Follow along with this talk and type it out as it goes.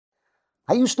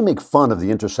I used to make fun of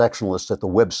the intersectionalists at the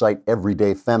website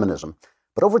Everyday Feminism,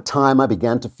 but over time I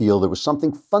began to feel there was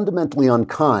something fundamentally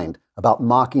unkind about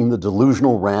mocking the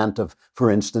delusional rant of, for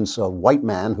instance, a white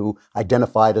man who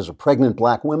identified as a pregnant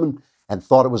black woman and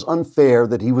thought it was unfair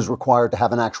that he was required to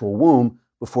have an actual womb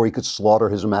before he could slaughter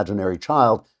his imaginary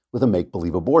child with a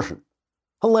make-believe abortion.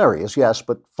 Hilarious, yes,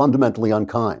 but fundamentally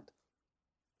unkind.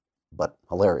 But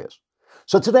hilarious.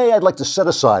 So today I'd like to set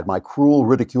aside my cruel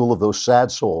ridicule of those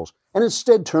sad souls and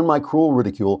instead turn my cruel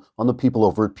ridicule on the people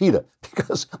over at PETA,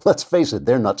 because let's face it,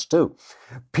 they're nuts too.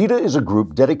 PETA is a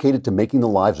group dedicated to making the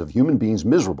lives of human beings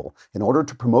miserable in order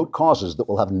to promote causes that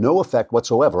will have no effect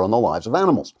whatsoever on the lives of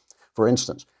animals. For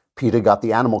instance, PETA got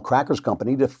the Animal Crackers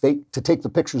Company to take the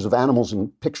pictures of animals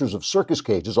and pictures of circus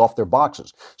cages off their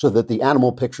boxes so that the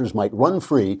animal pictures might run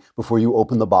free before you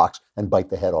open the box and bite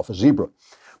the head off a zebra.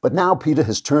 But now PETA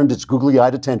has turned its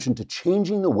googly-eyed attention to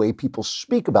changing the way people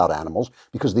speak about animals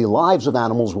because the lives of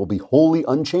animals will be wholly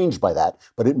unchanged by that,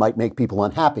 but it might make people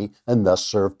unhappy and thus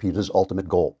serve PETA's ultimate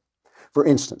goal. For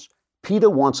instance, PETA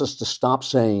wants us to stop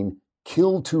saying,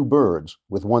 kill two birds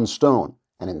with one stone,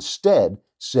 and instead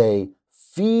say,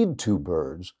 feed two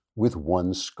birds with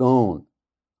one scone.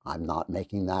 I'm not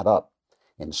making that up.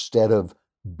 Instead of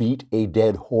beat a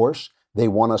dead horse, they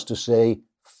want us to say,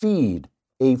 feed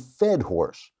a fed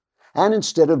horse. And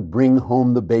instead of bring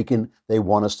home the bacon, they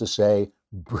want us to say,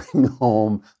 bring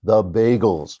home the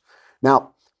bagels.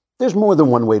 Now, there's more than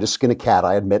one way to skin a cat,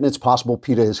 I admit, and it's possible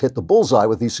PETA has hit the bullseye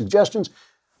with these suggestions.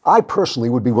 I personally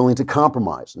would be willing to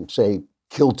compromise and say,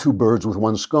 kill two birds with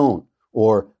one scone,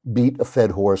 or beat a fed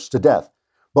horse to death.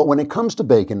 But when it comes to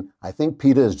bacon, I think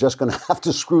PETA is just going to have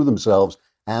to screw themselves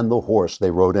and the horse they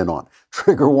rode in on.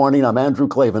 Trigger warning, I'm Andrew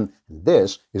Klavan, and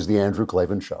this is The Andrew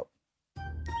Klavan Show.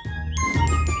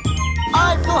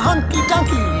 I feel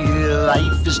hunky-dunky,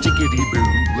 life is tickety-boo.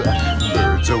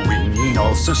 Birds are winging,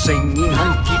 also singing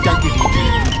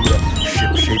hunky-dunky-doo.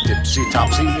 Ship-shape,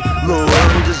 tipsy-topsy, the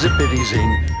world is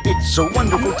zippity-zing. It's a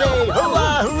wonderful day,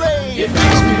 hurrah, hooray! It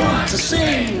makes me want to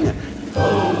sing.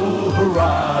 Oh,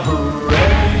 hurrah,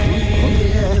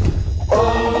 hooray!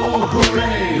 Oh,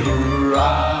 hooray,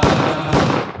 hurrah!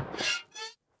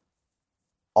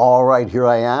 All right, here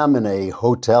I am in a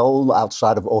hotel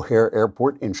outside of O'Hare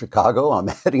Airport in Chicago. I'm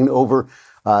heading over.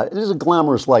 It is a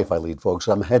glamorous life I lead, folks.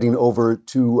 I'm heading over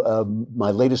to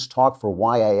my latest talk for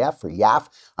YAF, for YAF.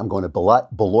 I'm going to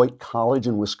Beloit College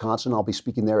in Wisconsin. I'll be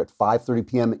speaking there at 5:30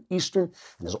 p.m. Eastern.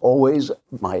 And as always,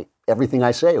 everything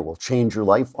I say will change your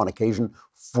life on occasion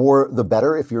for the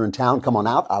better. If you're in town, come on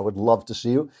out. I would love to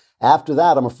see you. After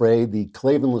that, I'm afraid the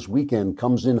Klavanless weekend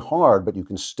comes in hard, but you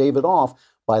can stave it off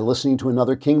by listening to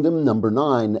Another Kingdom, number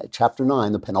 9, chapter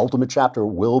 9. The penultimate chapter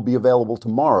will be available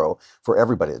tomorrow for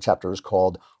everybody. The chapter is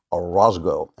called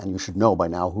Orozco, and you should know by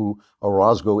now who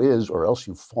Orozco is, or else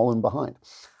you've fallen behind.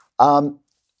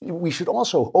 We should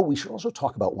also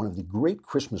talk about one of the great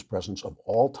Christmas presents of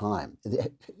all time.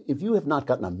 If you have not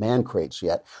gotten a man crates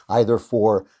yet, either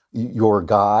for your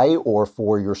guy or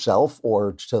for yourself,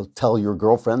 or to tell your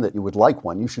girlfriend that you would like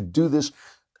one, you should do this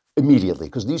immediately,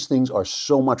 because these things are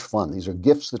so much fun. These are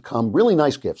gifts that come, really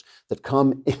nice gifts, that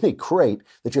come in a crate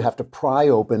that you have to pry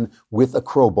open with a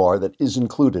crowbar that is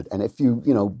included. And if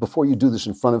before you do this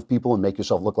in front of people and make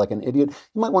yourself look like an idiot,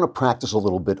 you might want to practice a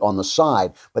little bit on the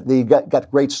side. But they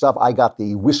got great stuff. I got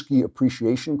the Whiskey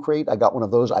Appreciation Crate. I got one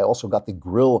of those. I also got the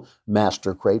Grill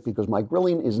Master Crate, because my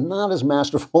grilling is not as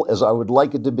masterful as I would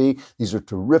like it to be. These are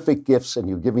terrific gifts, and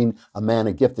you're giving a man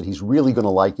a gift that he's really going to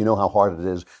like. You know how hard it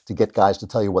is to get guys to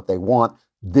tell you what they want.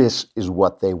 This is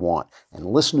what they want. And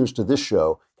listeners to this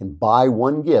show can buy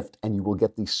one gift and you will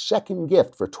get the second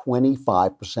gift for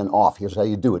 25% off. Here's how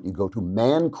you do it. You go to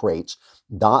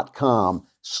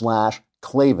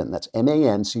mancrates.com/Klavan. That's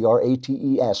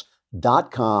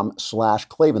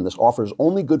mancrates.com/Klavan. This offer is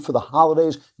only good for the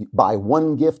holidays. You buy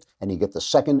one gift and you get the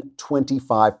second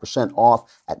 25%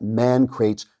 off at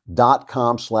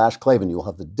mancrates.com/Klavan. You'll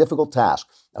have the difficult task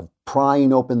of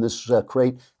prying open this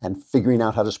crate and figuring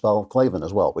out how to spell Klavan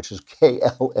as well, which is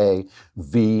Klavan.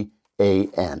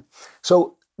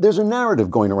 So there's a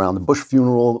narrative going around. The Bush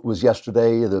funeral was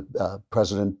yesterday. The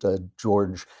President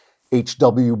George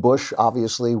H.W. Bush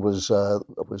obviously was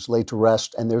laid to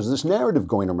rest. And there's this narrative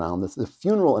going around that the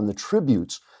funeral and the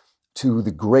tributes to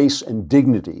the grace and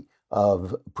dignity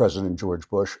of President George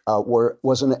Bush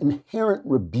was an inherent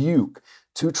rebuke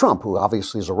to Trump, who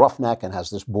obviously is a roughneck and has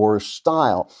this boorish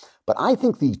style. But I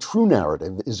think the true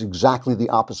narrative is exactly the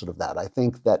opposite of that. I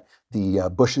think that the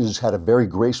Bushes had a very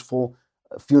graceful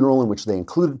funeral in which they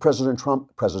included President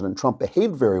Trump. President Trump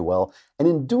behaved very well. And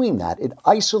in doing that, it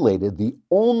isolated the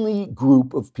only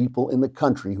group of people in the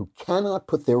country who cannot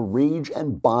put their rage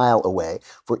and bile away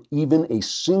for even a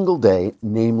single day,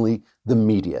 namely the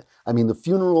media. I mean, the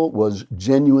funeral was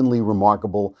genuinely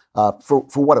remarkable for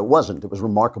what it wasn't. It was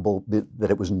remarkable that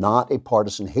it was not a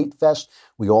partisan hate fest.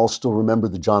 We all still remember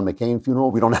the John McCain funeral.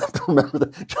 We don't have to remember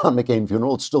the John McCain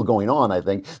funeral. It's still going on, I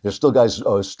think. There's still guys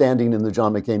standing in the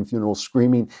John McCain funeral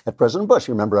screaming at President Bush.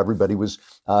 You remember everybody was,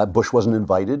 Bush wasn't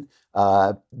invited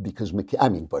because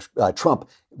Trump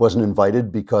wasn't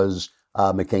invited because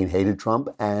McCain hated Trump,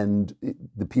 and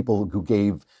the people who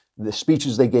gave the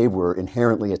speeches they gave were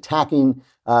inherently attacking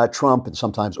Trump and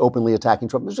sometimes openly attacking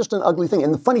Trump. It was just an ugly thing.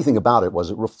 And the funny thing about it was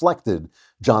it reflected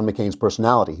John McCain's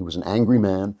personality. He was an angry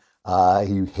man.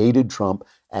 He hated Trump,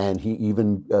 and he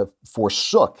even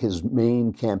forsook his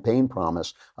main campaign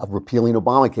promise of repealing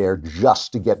Obamacare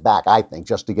just to get back, I think,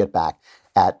 just to get back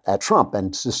at Trump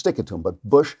and to stick it to him. But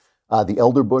Bush, the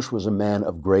elder Bush, was a man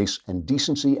of grace and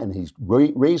decency, and he's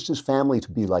raised his family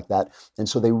to be like that. And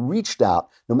so they reached out.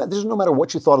 No matter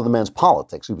what you thought of the man's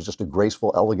politics, he was just a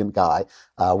graceful, elegant guy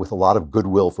with a lot of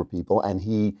goodwill for people. And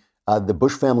the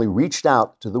Bush family reached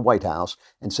out to the White House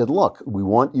and said, look, we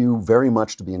want you very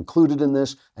much to be included in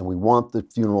this, and we want the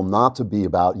funeral not to be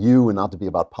about you and not to be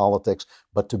about politics,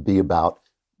 but to be about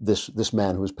this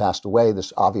man who has passed away,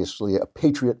 this obviously a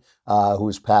patriot who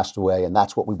has passed away, and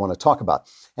that's what we want to talk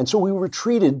about. And so we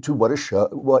retreated to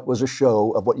what was a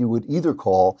show of what you would either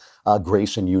call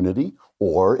grace and unity,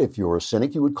 or if you're a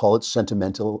cynic, you would call it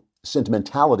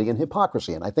sentimentality and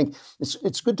hypocrisy. And I think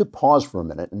it's good to pause for a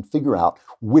minute and figure out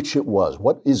which it was.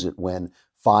 What is it when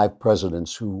 5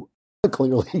 presidents who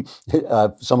clearly,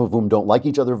 some of whom don't like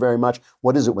each other very much.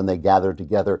 What is it when they gather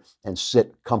together and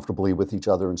sit comfortably with each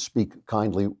other and speak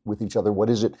kindly with each other? What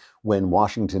is it when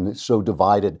Washington is so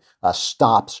divided,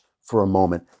 stops for a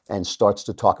moment and starts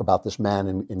to talk about this man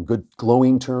in good,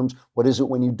 glowing terms? What is it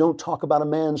when you don't talk about a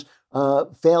man's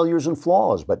failures and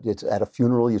flaws, but it's at a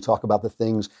funeral you talk about the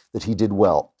things that he did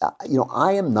well?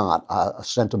 I am not a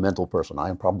sentimental person. I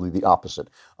am probably the opposite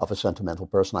of a sentimental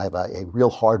person. I have a real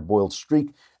hard-boiled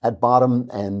streak at bottom,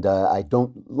 and I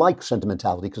don't like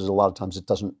sentimentality because a lot of times it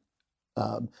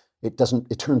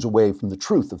turns away from the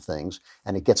truth of things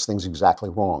and it gets things exactly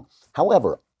wrong.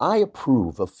 However, I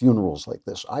approve of funerals like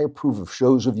this. I approve of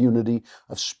shows of unity,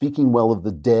 of speaking well of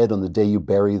the dead on the day you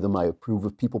bury them. I approve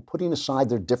of people putting aside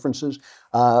their differences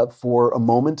for a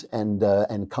moment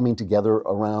and coming together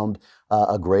around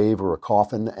a grave or a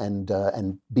coffin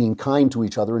and being kind to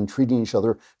each other and treating each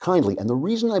other kindly. And the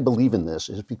reason I believe in this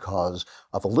is because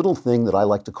of a little thing that I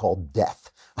like to call death.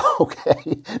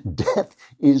 Okay, death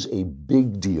is a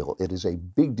big deal. It is a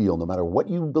big deal no matter what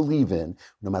you believe in,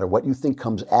 no matter what you think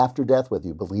comes after death, whether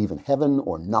you believe in heaven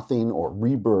or nothing or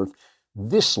rebirth.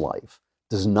 This life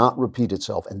does not repeat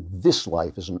itself, and this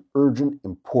life is an urgent,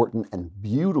 important, and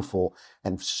beautiful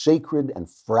and sacred and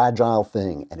fragile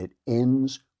thing, and it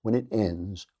ends when it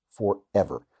ends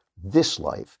forever. This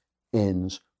life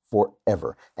ends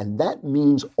forever. And that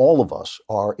means all of us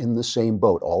are in the same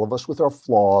boat, all of us with our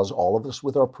flaws, all of us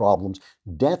with our problems.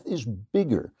 Death is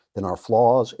bigger than our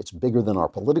flaws. It's bigger than our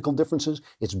political differences.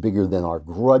 It's bigger than our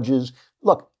grudges.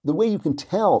 Look, the way you can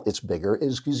tell it's bigger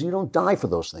is because you don't die for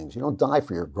those things. You don't die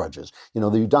for your grudges.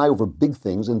 You die over big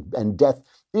things, and death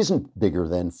isn't bigger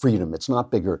than freedom. It's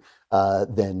not bigger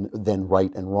than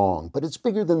right and wrong, but it's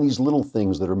bigger than these little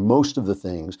things that are most of the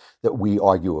things that we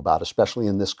argue about, especially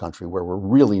in this country where we're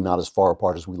really not as far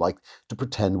apart as we like to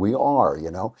pretend we are.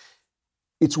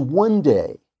 It's one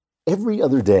day. Every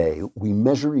other day, we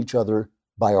measure each other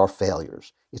by our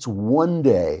failures. It's one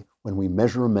day when we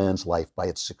measure a man's life by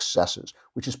its successes,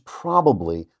 which is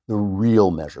probably the real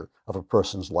measure of a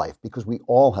person's life, because we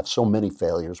all have so many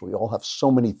failures. We all have so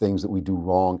many things that we do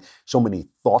wrong, so many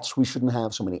thoughts we shouldn't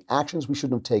have, so many actions we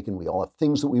shouldn't have taken. We all have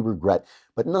things that we regret,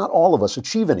 but not all of us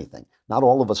achieve anything. Not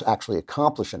all of us actually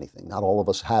accomplish anything. Not all of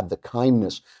us have the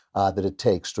kindness that it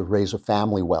takes to raise a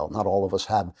family well. Not all of us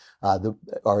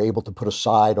are able to put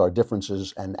aside our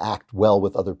differences and act well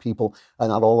with other people.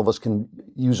 Not all of us can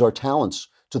use our talents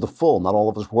to the full. Not all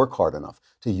of us work hard enough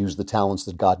to use the talents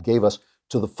that God gave us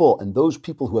to the full. And those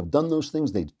people who have done those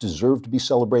things, they deserve to be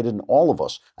celebrated. And all of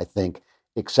us, I think,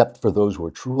 except for those who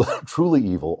are truly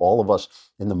evil, all of us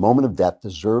in the moment of death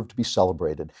deserve to be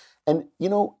celebrated. And,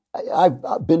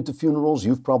 I've been to funerals.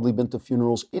 You've probably been to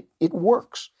funerals. It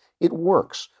works. It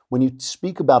works. When you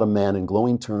speak about a man in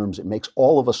glowing terms, it makes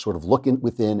all of us sort of look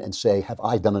within and say, have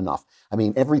I done enough? I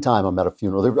mean, every time I'm at a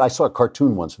funeral, I saw a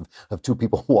cartoon once of 2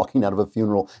 people walking out of a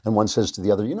funeral, and one says to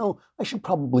the other, I should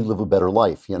probably live a better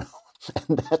life,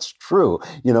 And that's true.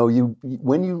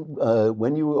 When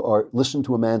you are listen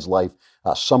to a man's life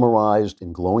summarized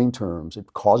in glowing terms,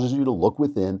 it causes you to look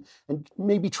within and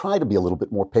maybe try to be a little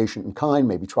bit more patient and kind.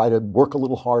 Maybe try to work a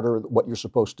little harder at what you're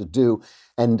supposed to do,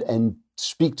 and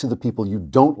speak to the people you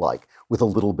don't like with a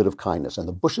little bit of kindness. And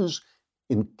the Bushes,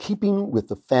 in keeping with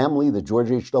the family that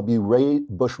George H.W.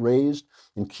 Bush raised,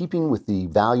 in keeping with the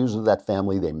values of that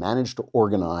family, they managed to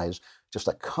organize just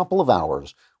a couple of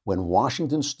hours when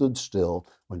Washington stood still,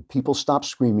 when people stopped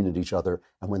screaming at each other,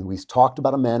 and when we talked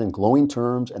about a man in glowing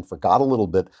terms and forgot a little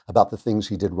bit about the things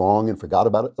he did wrong and forgot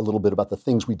about a little bit about the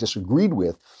things we disagreed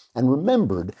with, and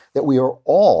remembered that we are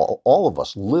all of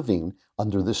us, living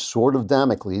under this sword of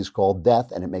Damocles called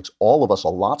death, and it makes all of us a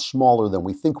lot smaller than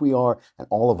we think we are, and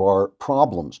all of our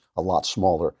problems a lot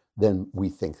smaller than we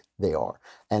think they are.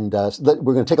 And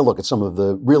we're going to take a look at some of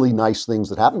the really nice things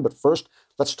that happened, but first,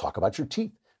 let's talk about your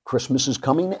teeth. Christmas is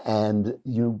coming, and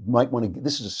you might want to,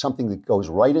 this is something that goes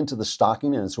right into the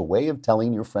stocking, and it's a way of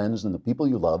telling your friends and the people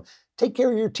you love, take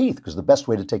care of your teeth, because the best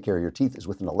way to take care of your teeth is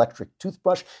with an electric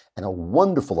toothbrush, and a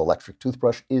wonderful electric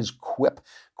toothbrush is Quip.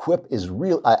 Quip is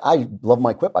real. I love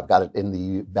my Quip. I've got it in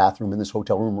the bathroom in this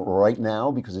hotel room right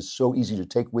now because it's so easy to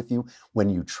take with you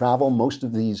when you travel. Most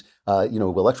of these,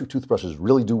 electric toothbrushes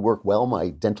really do work well. My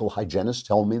dental hygienists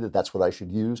tell me that that's what I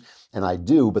should use, and I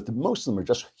do, but most of them are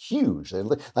just huge.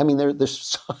 They're the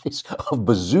size of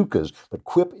bazookas, but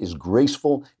Quip is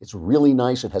graceful. It's really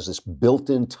nice. It has this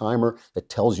built-in timer that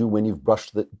tells you when you've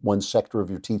brushed one sector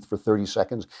of your teeth for 30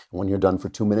 seconds and when you're done for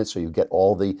 2 minutes, so you get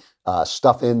all the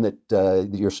stuff in that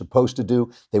you're supposed to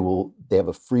do. They have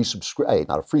a free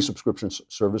not a free subscription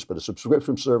service, but a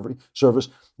subscription service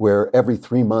where every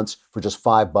 3 months for just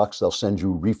 $5 they'll send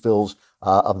you refills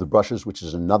of the brushes, which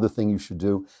is another thing you should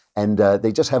do. And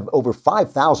they just have over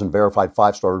 5,000 verified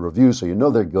 5-star reviews, so you know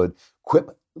they're good.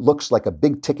 Quip looks like a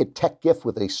big ticket tech gift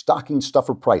with a stocking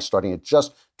stuffer price starting at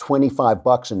just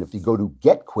 $25. And if you go to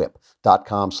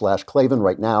getquip.com/Klavan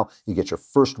right now, you get your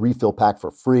first refill pack for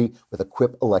free with a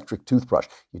Quip electric toothbrush.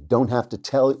 You don't have to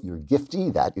tell your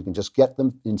giftee that. You can just get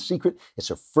them in secret. It's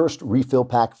a first refill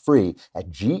pack free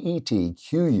at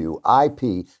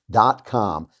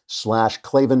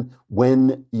getquip.com/Klavan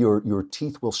when your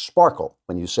teeth will sparkle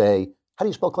when you say, how do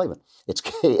you spell Klavan? It's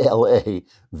Klavan.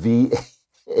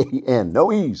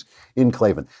 No E's in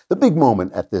Klavan. The big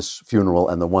moment at this funeral,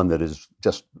 and the one that is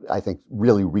just, I think,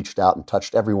 really reached out and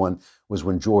touched everyone, was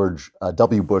when George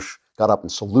W. Bush got up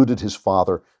and saluted his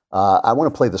father. I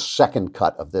want to play the second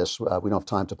cut of this. We don't have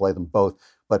time to play them both,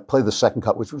 but play the second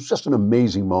cut, which was just an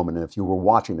amazing moment. And if you were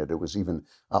watching it, it was even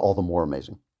all the more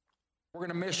amazing. We're going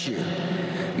to miss you.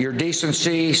 Your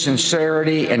decency,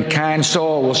 sincerity, and kind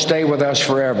soul will stay with us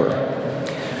forever.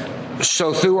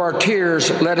 So through our tears,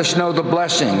 let us know the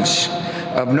blessings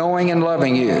of knowing and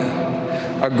loving you,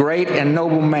 a great and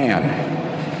noble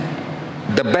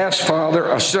man, the best father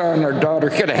a son or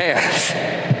daughter could have.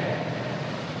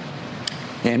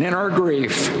 And in our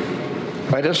grief,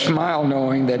 let us smile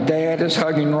knowing that Dad is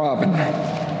hugging Robin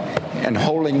and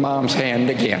holding Mom's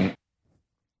hand again.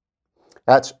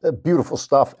 That's beautiful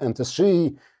stuff. And to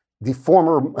see the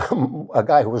former, a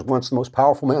guy who was once the most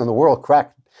powerful man in the world,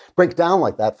 break down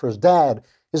like that for his dad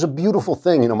is a beautiful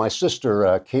thing. My sister,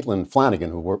 Caitlin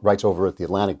Flanagan, who writes over at The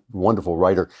Atlantic, wonderful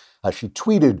writer, she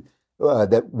tweeted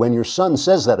that when your son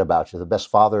says that about you, the best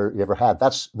father you ever had,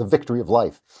 that's the victory of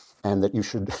life. And that you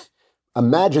should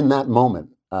imagine that moment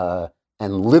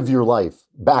and live your life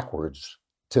backwards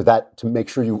to make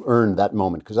sure you earn that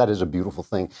moment, because that is a beautiful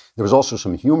thing. There was also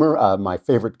some humor. My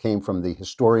favorite came from the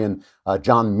historian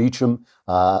John Meacham,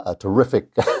 a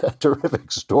terrific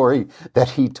story that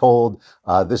he told.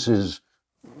 This is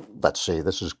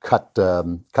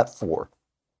cut 4.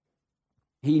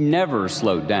 He never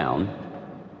slowed down.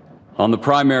 On the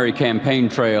primary campaign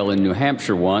trail in New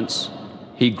Hampshire once,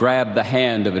 he grabbed the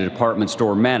hand of a department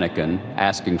store mannequin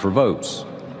asking for votes.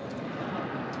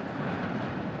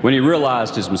 When he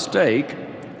realized his mistake,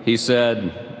 he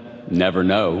said, "Never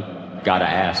know, gotta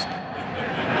ask."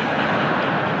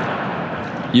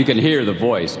 You can hear the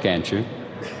voice, can't you?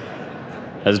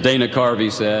 As Dana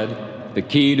Carvey said, the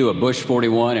key to a Bush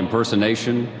 41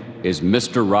 impersonation is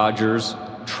Mr. Rogers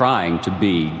trying to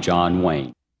be John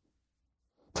Wayne.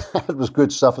 That was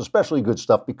good stuff, especially good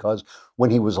stuff because when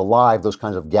he was alive, those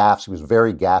kinds of gaffes, he was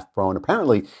very gaffe prone.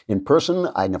 Apparently, in person,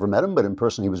 I never met him, but in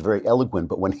person, he was very eloquent.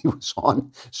 But when he was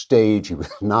on stage, he was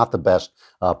not the best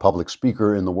public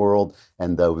speaker in the world,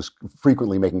 and was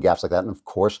frequently making gaffes like that. And of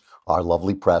course, our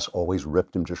lovely press always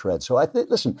ripped him to shreds. So I think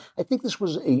this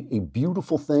was a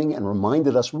beautiful thing and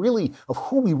reminded us really of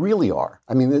who we really are.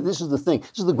 I mean, this is the thing.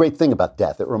 This is the great thing about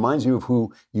death. It reminds you of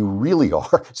who you really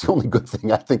are. It's the only good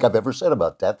thing I think I've ever said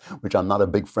about death, which I'm not a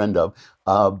big friend of.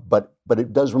 But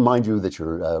it does remind you that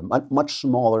you're much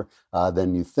smaller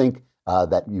than you think,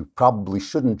 that you probably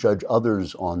shouldn't judge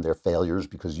others on their failures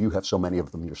because you have so many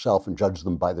of them yourself, and judge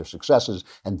them by their successes,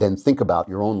 and then think about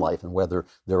your own life and whether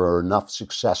there are enough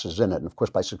successes in it. And of course,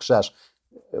 by success,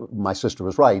 my sister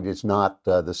was right. It's not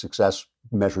the success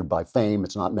measured by fame.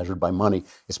 It's not measured by money.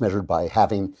 It's measured by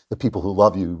having the people who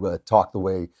love you talk the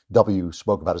way W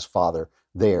spoke about his father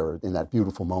there in that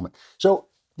beautiful moment. So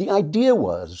the idea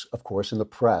was, of course, in the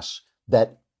press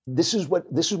that this is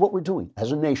what we're doing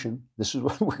as a nation. This is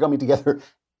what we're coming together.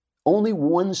 Only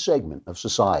one segment of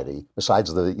society,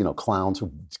 besides the clowns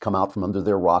who come out from under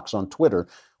their rocks on Twitter,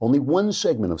 only one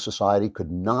segment of society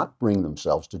could not bring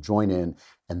themselves to join in,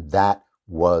 and that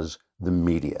was the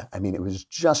media. I mean, it was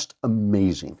just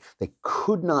amazing. They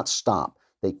could not stop.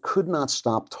 They could not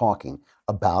stop talking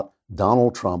about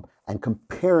Donald Trump and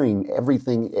comparing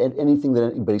anything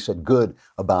that anybody said good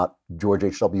about George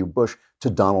H.W. Bush to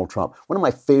Donald Trump. One of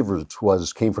my favorites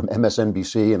came from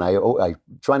MSNBC, and I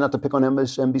try not to pick on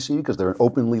MSNBC because they're an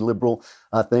openly liberal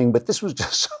thing, but this was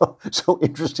just so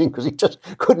interesting because he just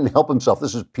couldn't help himself.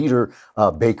 This is Peter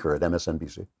Baker at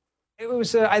MSNBC. It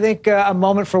was, I think, a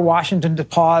moment for Washington to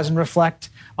pause and reflect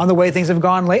on the way things have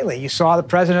gone lately. You saw the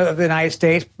president of the United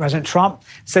States, President Trump,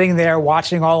 sitting there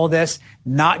watching all of this,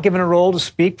 not given a role to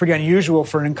speak, pretty unusual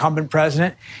for an incumbent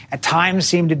president. At times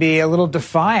seemed to be a little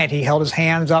defiant. He held his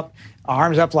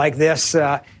arms up like this,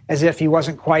 as if he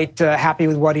wasn't quite happy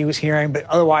with what he was hearing, but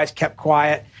otherwise kept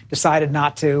quiet, decided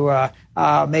not to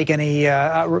make any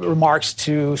remarks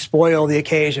to spoil the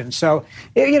occasion. So,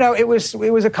 it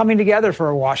was a coming together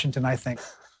for Washington, I think.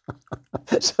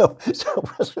 So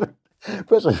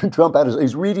President Trump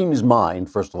he's reading his mind,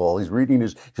 first of all. He's reading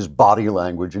his body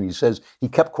language, and he says he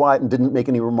kept quiet and didn't make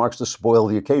any remarks to spoil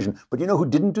the occasion. But you know who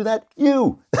didn't do that?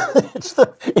 You. It's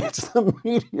the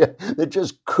media that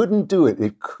just couldn't do it.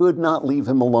 It could not leave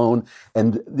him alone.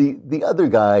 And the other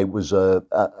guy was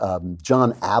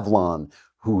John Avlon,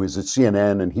 who is at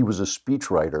CNN, and he was a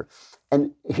speechwriter.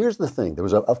 And here's the thing. There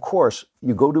was, of course,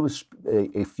 you go to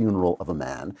a funeral of a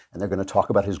man, and they're going to talk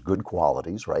about his good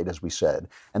qualities, right, as we said.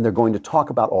 And they're going to talk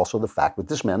about also the fact with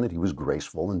this man that he was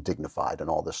graceful and dignified and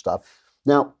all this stuff.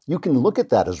 Now, you can look at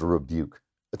that as a rebuke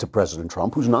to President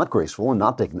Trump, who's not graceful and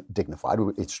not dignified.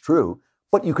 It's true.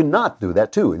 But you cannot do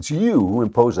that, too. It's you who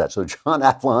impose that. So John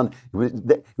Avlon,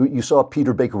 you saw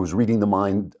Peter Baker was reading the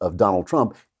mind of Donald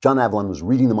Trump. John Avlon was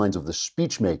reading the minds of the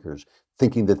speech makers,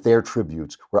 thinking that their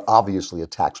tributes were obviously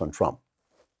attacks on Trump.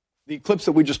 The clips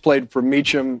that we just played from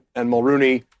Meacham and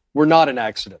Mulrooney were not an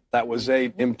accident. That was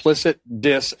a implicit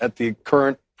diss at the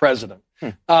current president.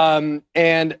 And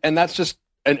that's just,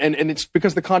 and it's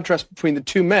because the contrast between the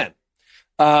two men.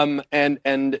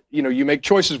 You make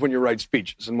choices when you write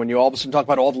speeches. And when you all of a sudden talk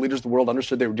about all the leaders of the world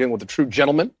understood they were dealing with a true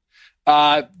gentleman,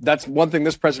 that's one thing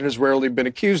this president has rarely been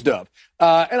accused of.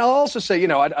 And I'll also say, I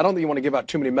don't think you want to give out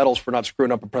too many medals for not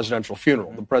screwing up a presidential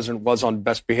funeral. The president was on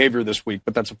best behavior this week,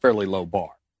 but that's a fairly low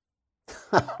bar.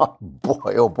 Oh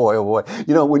boy, oh boy, oh boy.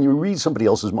 When you read somebody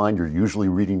else's mind, you're usually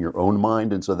reading your own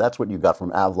mind. And so that's what you got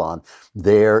from Avlon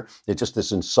there. It's just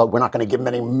this insult. We're not going to give him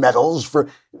any medals for.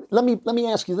 Let me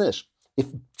ask you this. If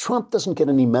Trump doesn't get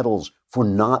any medals for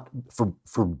not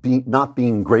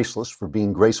being graceless, for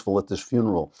being graceful at this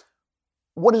funeral,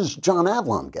 what does John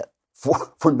Avlon get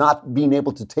for not being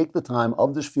able to take the time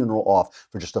of this funeral off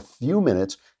for just a few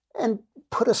minutes and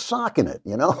put a sock in it,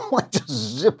 like just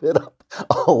zip it up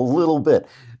a little bit?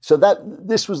 So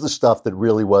this was the stuff that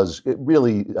really was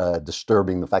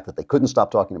disturbing, the fact that they couldn't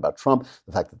stop talking about Trump,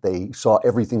 the fact that they saw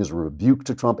everything as a rebuke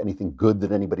to Trump, anything good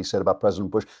that anybody said about President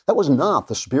Bush. That was not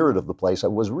the spirit of the place.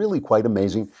 It was really quite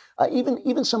amazing.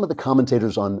 Even some of the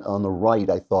commentators on the right,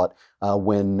 I thought,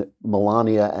 when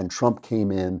Melania and Trump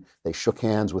came in, they shook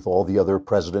hands with all the other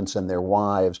presidents and their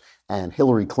wives, and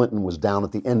Hillary Clinton was down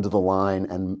at the end of the line,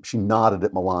 and she nodded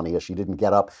at Melania. She didn't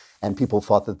get up, and people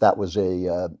thought that was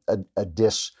a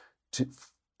diss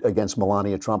against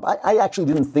Melania Trump. I actually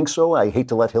didn't think so. I hate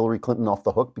to let Hillary Clinton off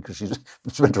the hook because she's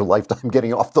spent her lifetime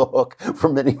getting off the hook for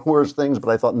many worse things.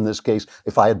 But I thought in this case,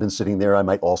 if I had been sitting there, I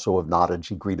might also have nodded.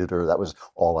 She greeted her. That was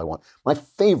all I want.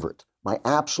 My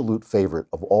absolute favorite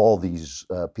of all these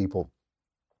people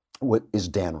is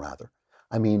Dan Rather.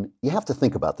 I mean, you have to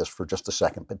think about this for just a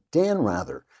second, but Dan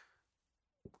Rather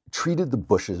treated the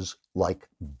Bushes like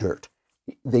dirt.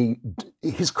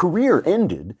 His career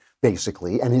ended,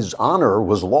 basically, and his honor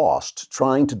was lost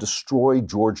trying to destroy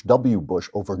George W. Bush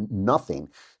over nothing.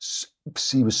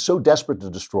 He was so desperate to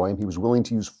destroy him, he was willing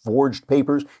to use forged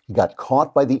papers. He got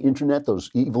caught by the internet, those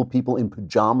evil people in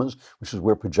pajamas, which is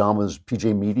where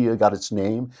PJ Media got its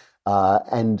name.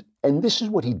 And this is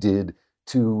what he did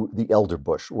to the elder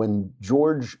Bush. When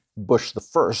George Bush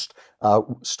I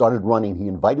started running, he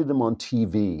invited him on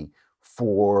TV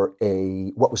for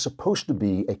what was supposed to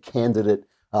be a candidate,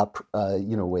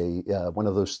 one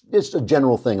of those, it's a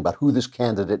general thing about who this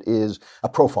candidate is, a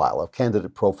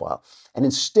candidate profile. And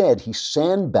instead, he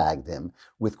sandbagged him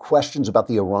with questions about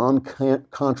the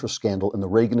Iran-Contra scandal in the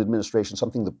Reagan administration,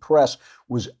 something the press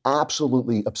was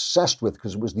absolutely obsessed with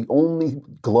because it was the only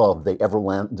glove they ever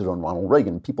landed on Ronald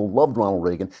Reagan. People loved Ronald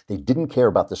Reagan. They didn't care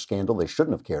about the scandal. They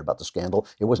shouldn't have cared about the scandal.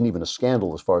 It wasn't even a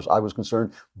scandal as far as I was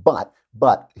concerned. But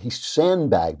he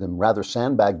sandbagged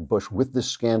Bush with this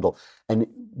scandal. And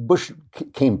Bush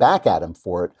came back at him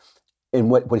for it. And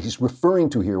what he's referring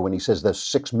to here when he says there's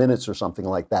 6 minutes or something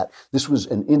like that, this was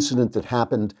an incident that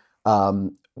happened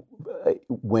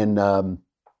when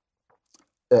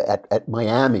at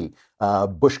Miami,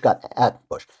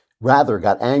 Rather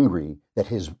got angry that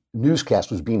his newscast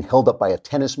was being held up by a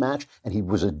tennis match, and he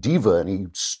was a diva, and he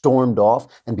stormed off.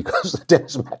 And because the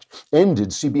tennis match ended,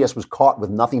 CBS was caught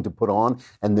with nothing to put on,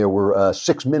 and there were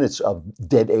 6 minutes of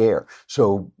dead air.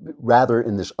 So Rather,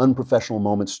 in this unprofessional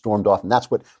moment, stormed off, and that's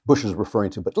what Bush is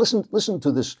referring to. But listen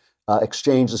to this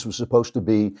exchange. This was supposed to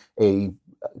be a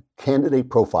candidate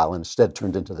profile, and instead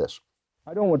turned into this.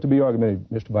 I don't want to be argumentative,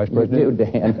 Mr. Vice President. You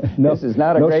do, Dan. No, this is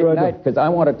not a great night, because I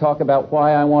want to talk about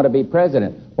why I want to be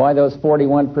president, why those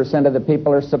 41% of the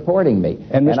people are supporting me.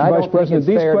 And Mr. I Vice don't President, think it's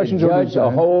these fair questions to are judge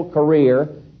a whole career.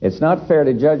 It's not fair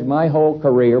to judge my whole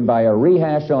career by a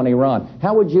rehash on Iran.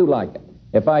 How would you like it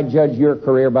if I judged your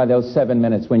career by those 7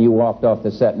 minutes when you walked off the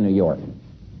set in New York?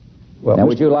 Well, now,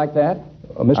 would you like that?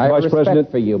 Mr. I have Vice respect President,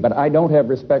 for you, but I don't have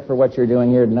respect for what you're doing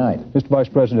here tonight. Mr. Vice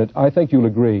President, I think you'll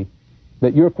agree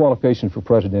that your qualification for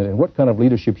president and what kind of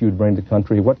leadership you'd bring to the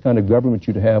country, what kind of government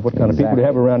you'd have, what kind of people to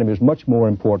have around him is much more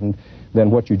important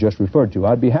than what you just referred to.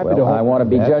 I'd be happy to... I want to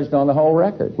be judged on the whole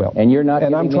record. Well, and you're not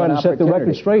and I'm trying to set the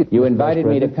record straight. You invited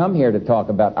me to come here to talk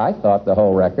about, I thought, the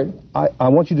whole record. I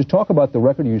want you to talk about the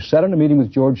record. You sat in a meeting with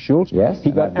George Shultz. Yes.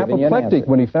 He got apoplectic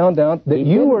when he found out that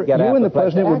you and the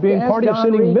president were being party of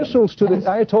sending missiles to the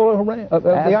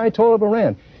Ayatollah of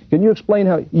Iran. Can you explain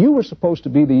how you were supposed to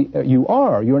be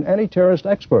you're an anti-terrorist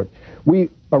expert.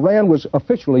 Iran was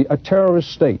officially a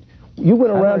terrorist state. You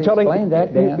went around telling... Explain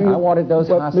that, Dan. I wanted those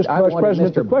Mr. Vice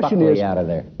President, the question is, out of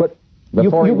there. But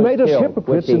you made us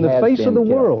hypocrites in the face of the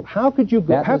world. How could you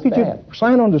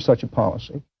sign on to such a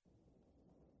policy?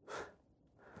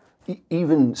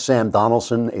 Even Sam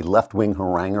Donaldson, a left-wing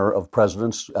haranguer of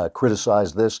presidents,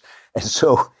 criticized this. And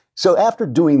so after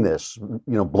doing this,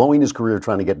 blowing his career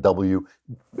trying to get W,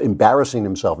 embarrassing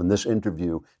himself in this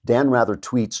interview, Dan Rather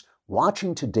tweets,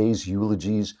 "Watching today's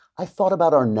eulogies, I thought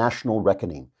about our national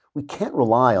reckoning. We can't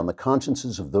rely on the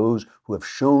consciences of those who have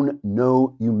shown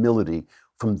no humility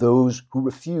from those who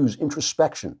refuse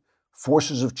introspection.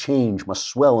 Forces of change must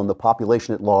swell in the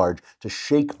population at large to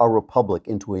shake our republic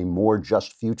into a more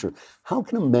just future." How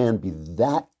can a man be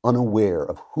that unaware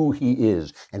of who he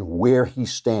is and where he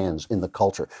stands in the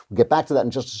culture? We'll get back to that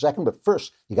in just a second, but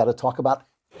first, you got to talk about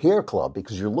Hair Club,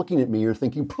 because you're looking at me, you're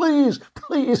thinking, please,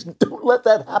 don't let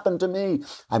that happen to me.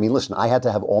 I mean, listen, I had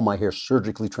to have all my hair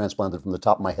surgically transplanted from the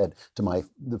top of my head to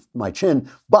my chin,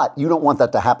 but you don't want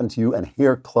that to happen to you, and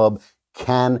Hair Club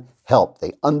can help.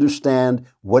 They understand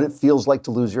what it feels like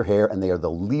to lose your hair, and they are the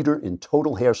leader in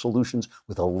total hair solutions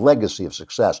with a legacy of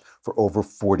success for over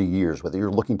 40 years. Whether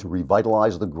you're looking to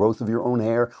revitalize the growth of your own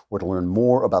hair or to learn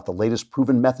more about the latest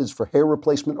proven methods for hair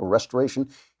replacement or restoration,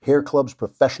 Hair Club's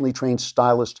professionally trained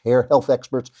stylists, hair health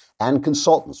experts, and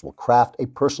consultants will craft a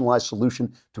personalized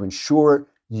solution to ensure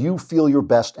you feel your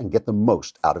best and get the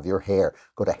most out of your hair.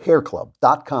 Go to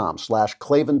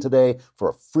hairclub.com/Klavan today for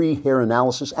a free hair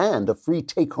analysis and a free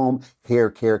take-home hair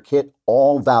care kit,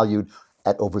 all valued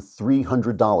at over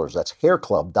 $300. That's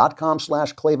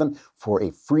hairclub.com/Klavan for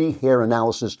a free hair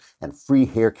analysis and free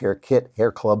hair care kit.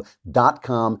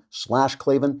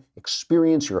 Hairclub.com/Klavan.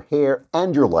 Experience your hair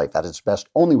and your life at its best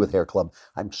only with Hair Club.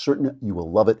 I'm certain you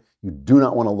will love it. You do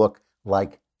not want to look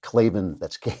like Klavan.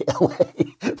 That's Klavan.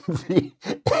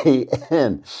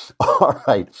 All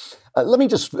right. Let me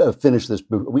just finish this.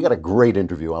 We got a great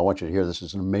interview. I want you to hear this.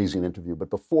 It's an amazing interview. But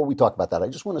before we talk about that, I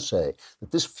just want to say that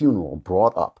this funeral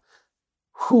brought up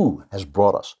Who has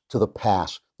brought us to the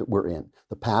pass that we're in?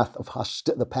 The path of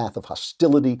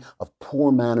hostility, of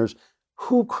poor manners.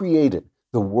 Who created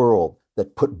the world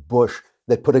that put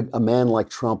a man like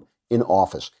Trump in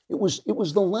office? It was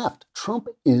the left. Trump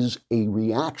is a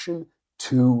reaction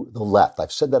to the left.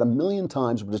 I've said that a million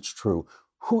times, but it's true.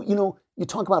 You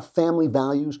talk about family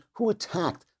values. Who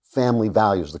attacked family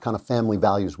values, the kind of family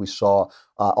values we saw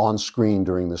on screen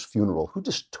during this funeral? Who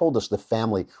just told us that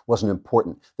family wasn't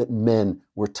important, that men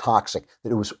were toxic,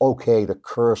 that it was okay to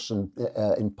curse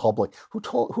in public?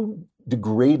 Who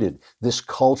degraded this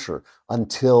culture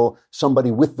until somebody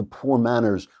with the poor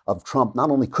manners of Trump not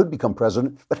only could become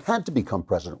president, but had to become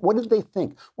president? What did they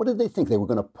think? What did they think? They were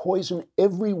going to poison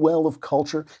every well of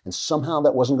culture, and somehow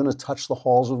that wasn't going to touch the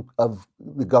halls of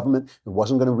the government? It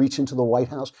wasn't going to reach into the White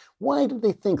House? Why did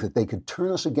they think that they could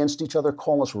turn us against each other,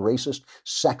 call us racist,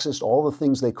 sexist, all the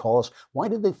things they call us? Why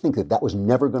did they think that that was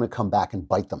never going to come back and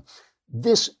bite them?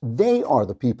 They are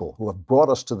the people who have brought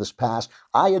us to this pass.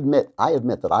 I admit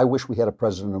that I wish we had a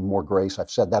president of more grace. I've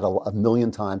said that a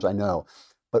million times, I know.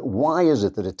 But why is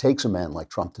it that it takes a man like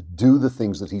Trump to do the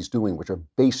things that he's doing, which are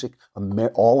basic,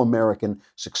 all-American,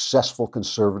 successful,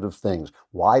 conservative things?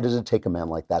 Why does it take a man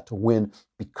like that to win?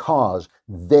 Because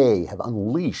they have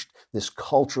unleashed this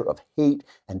culture of hate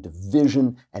and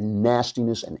division and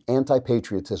nastiness and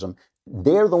anti-patriotism.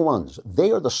 They're the ones. They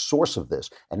are the source of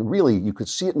this. And really, you could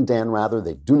see it in Dan Rather.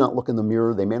 They do not look in the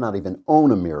mirror. They may not even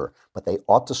own a mirror, but they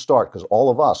ought to start, because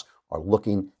all of us are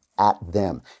looking at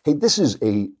them. Hey, this is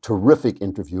a terrific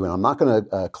interview, and I'm not going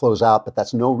to close out, but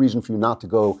that's no reason for you not to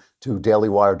go to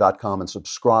dailywire.com and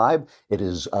subscribe. It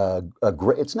is a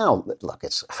great, it's now, look,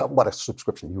 it's what a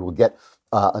subscription. You will get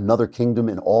Another Kingdom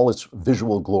in all its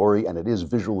visual glory, and it is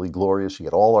visually glorious. You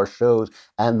get all our shows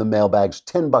and the mailbags,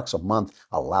 $10 a month,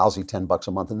 a lousy $10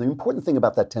 a month. And the important thing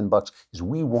about that $10 is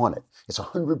we want it. It's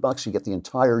 $100. You get the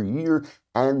entire year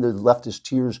and the Leftist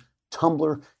Tears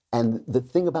tumbler. And the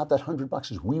thing about that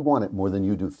 $100 is we want it more than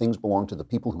you do. Things belong to the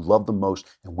people who love them most,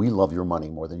 and we love your money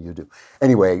more than you do.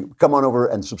 Anyway, come on over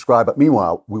and subscribe. But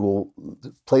meanwhile, we will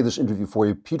play this interview for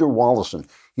you. Peter Wallison,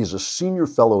 he is a senior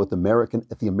fellow at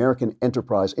the American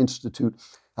Enterprise Institute.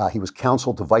 He was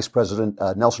counsel to Vice President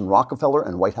Nelson Rockefeller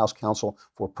and White House counsel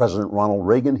for President Ronald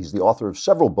Reagan. He's the author of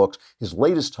several books. His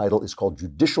latest title is called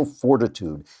Judicial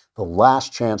Fortitude: The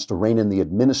Last Chance to Rein in the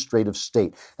Administrative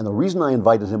State. And the reason I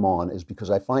invited him on is because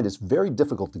I find it's very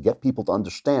difficult to get people to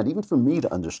understand, even for me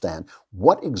to understand,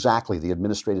 what exactly the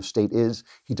administrative state is.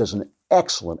 He does an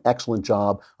excellent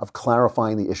job of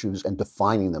clarifying the issues and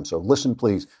defining them. So listen,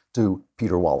 please, to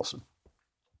Peter Wallison.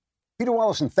 Peter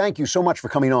Wallison, thank you so much for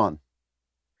coming on.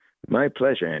 My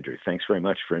pleasure, Andrew. Thanks very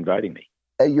much for inviting me.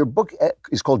 Your book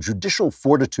is called Judicial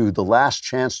Fortitude: The Last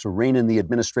Chance to Rein in the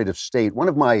Administrative State. One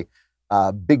of my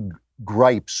big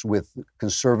gripes with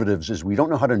conservatives is we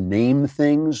don't know how to name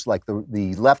things. Like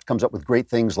the left comes up with great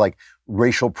things like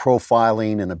racial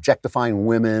profiling and objectifying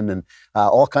women and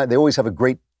they always have a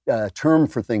great term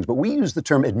for things, but we use the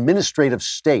term administrative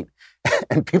state,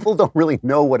 and people don't really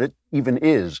know what it even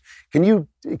is. Can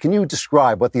you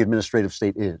describe what the administrative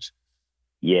state is?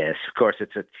 Yes, of course.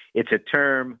 It's a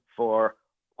term for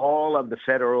all of the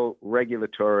federal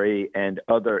regulatory and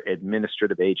other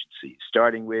administrative agencies,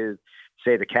 starting with,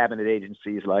 say, the cabinet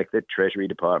agencies like the Treasury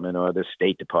Department or the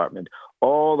State Department,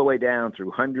 all the way down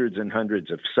through hundreds and hundreds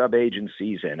of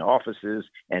sub-agencies and offices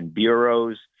and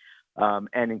bureaus,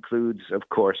 and includes, of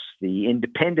course, the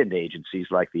independent agencies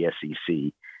like the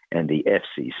SEC and the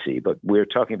FCC. But we're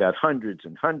talking about hundreds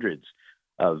and hundreds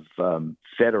of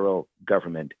federal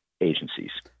government agencies.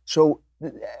 So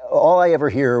all I ever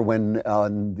hear when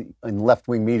in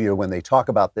left-wing media when they talk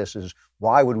about this is,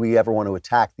 why would we ever want to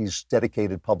attack these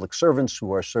dedicated public servants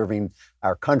who are serving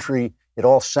our country? It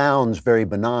all sounds very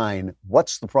benign.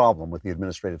 What's the problem with the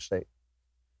administrative state?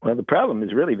 Well, the problem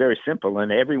is really very simple,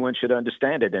 and everyone should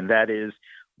understand it, and that is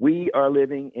we are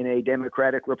living in a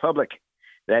democratic republic.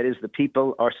 That is, the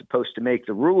people are supposed to make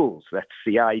the rules. That's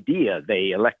the idea.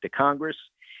 They elect a Congress.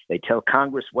 They tell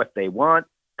Congress what they want.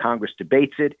 Congress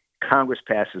debates it. Congress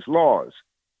passes laws.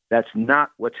 That's not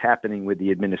what's happening with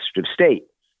the administrative state.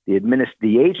 The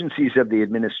agencies of the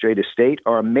administrative state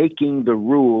are making the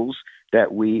rules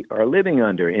that we are living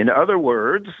under. In other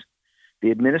words, the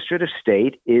administrative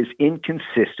state is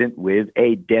inconsistent with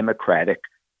a democratic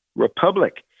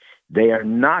republic. They are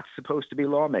not supposed to be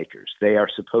lawmakers. They are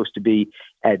supposed to be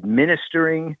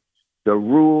administering the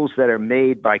rules that are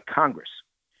made by Congress.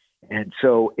 And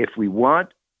so if we want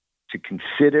to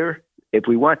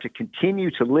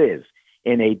continue to live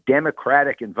in a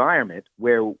democratic environment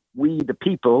where we, the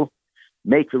people,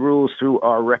 make the rules through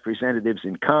our representatives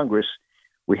in Congress,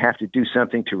 We have to do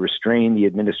something to restrain the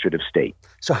administrative state.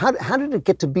 So how did it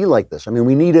get to be like this? I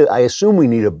mean, I assume we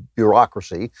need a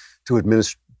bureaucracy to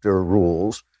administer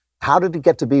rules. How did it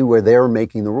get to be where they're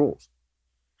making the rules?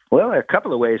 Well, there are a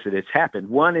couple of ways that it's happened.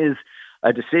 One is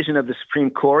a decision of the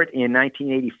Supreme Court in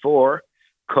 1984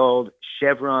 called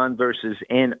Chevron versus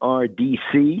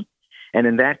NRDC. And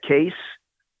in that case,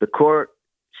 the court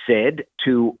said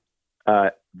to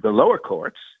the lower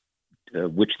courts,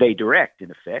 which they direct,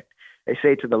 in effect, they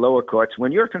say to the lower courts,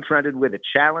 when you're confronted with a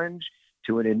challenge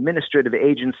to an administrative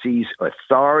agency's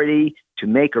authority to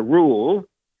make a rule,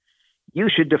 you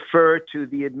should defer to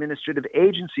the administrative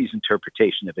agency's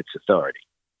interpretation of its authority.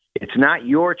 It's not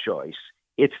your choice.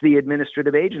 It's the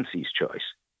administrative agency's choice.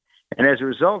 And as a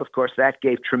result, of course, that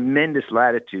gave tremendous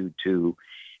latitude to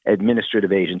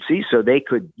administrative agencies so they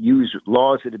could use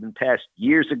laws that had been passed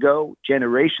years ago,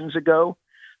 generations ago,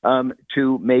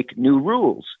 to make new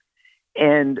rules.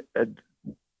 And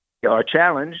are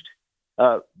challenged.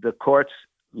 The courts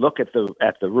look at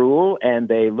the rule and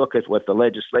they look at what the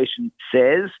legislation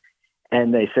says,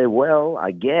 and they say, well,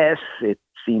 I guess it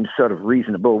seems sort of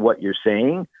reasonable what you're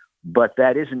saying, but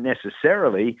that isn't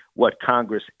necessarily what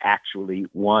Congress actually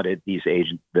wanted these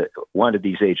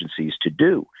agencies to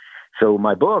do. So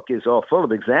my book is all full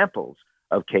of examples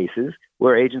of cases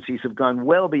where agencies have gone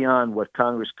well beyond what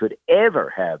Congress could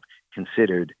ever have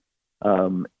considered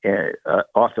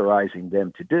authorizing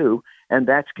them to do. And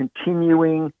that's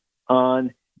continuing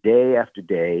on day after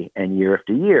day and year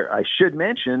after year. I should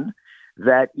mention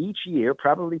that each year,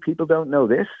 probably people don't know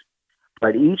this,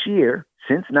 but each year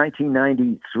since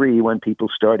 1993, when people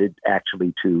started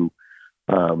actually to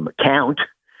count,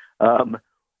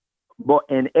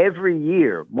 and every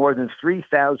year, more than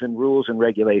 3,000 rules and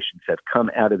regulations have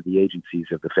come out of the agencies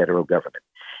of the federal government.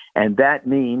 And that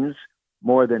means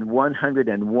more than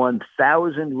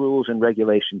 101,000 rules and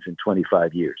regulations in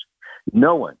 25 years.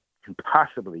 No one can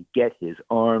possibly get his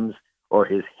arms or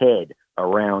his head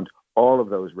around all of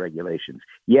those regulations.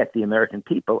 Yet the American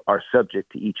people are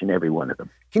subject to each and every one of them.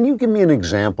 Can you give me an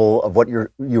example of what you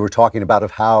were talking about,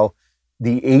 of how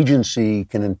the agency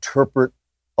can interpret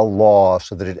a law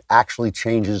so that it actually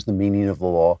changes the meaning of the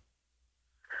law?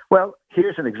 Well,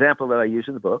 here's an example that I use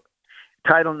in the book.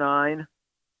 Title IX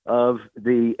of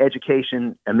the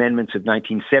Education Amendments of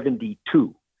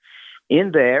 1972.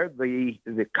 In there,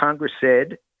 the Congress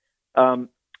said,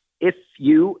 if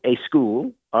you, a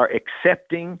school, are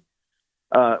accepting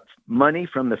money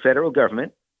from the federal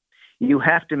government, you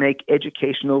have to make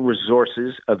educational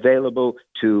resources available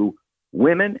to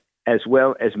women as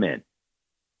well as men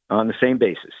on the same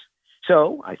basis.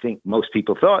 So I think most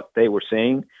people thought they were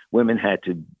saying women had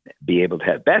to be able to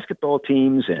have basketball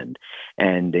teams and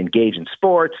engage in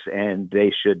sports, and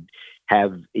they should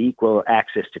have equal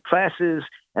access to classes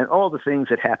and all the things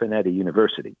that happen at a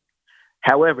university.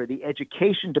 However, the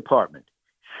education department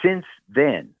since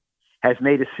then has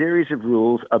made a series of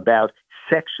rules about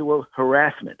sexual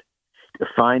harassment,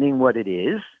 defining what it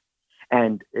is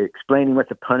and explaining what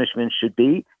the punishment should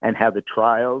be and how the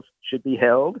trials should be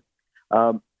held.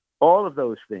 All of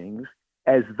those things,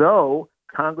 as though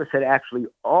Congress had actually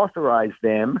authorized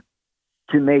them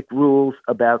to make rules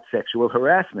about sexual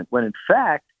harassment, when in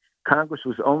fact, Congress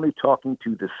was only talking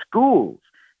to the schools,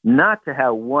 not to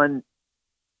how one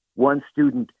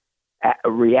student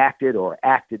reacted or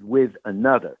acted with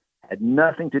another. Had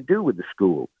nothing to do with the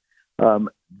school.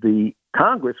 The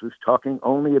Congress was talking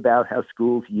only about how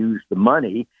schools used the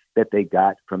money that they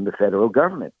got from the federal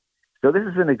government. So this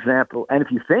is an example. And if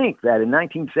you think that in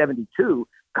 1972,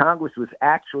 Congress was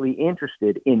actually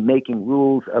interested in making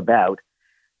rules about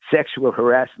sexual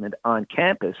harassment on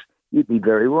campus, you'd be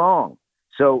very wrong.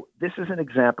 So this is an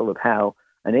example of how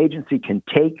an agency can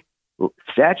take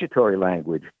statutory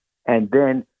language and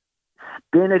then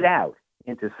spin it out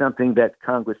into something that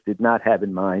Congress did not have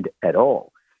in mind at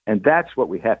all. And that's what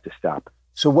we have to stop.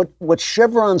 So what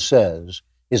Chevron says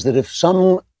is that if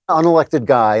some unelected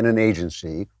guy in an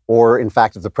agency, or in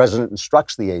fact, if the president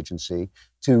instructs the agency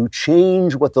to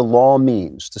change what the law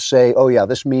means, to say, oh yeah,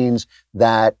 this means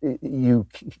that you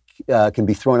can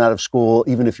be thrown out of school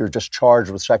even if you're just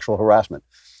charged with sexual harassment.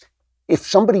 If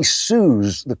somebody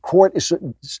sues, the court is,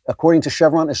 according to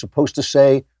Chevron, is supposed to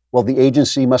say, well, the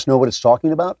agency must know what it's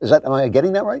talking about. Am I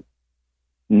getting that right?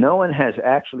 No one has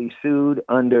actually sued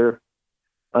under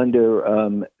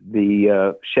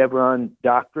the Chevron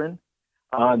doctrine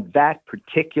on that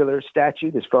particular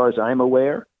statute, as far as I'm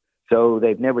aware. So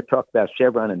they've never talked about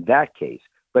Chevron in that case,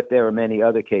 but there are many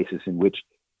other cases in which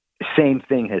the same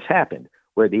thing has happened,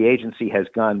 where the agency has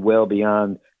gone well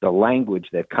beyond the language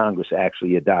that Congress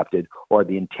actually adopted or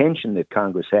the intention that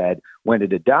Congress had when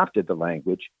it adopted the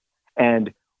language,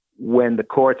 And when the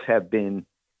courts have been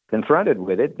confronted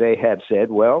with it, they have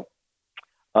said, well,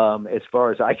 as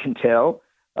far as I can tell,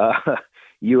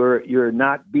 you're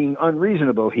not being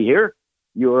unreasonable here.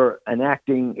 You're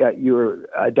adopting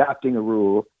a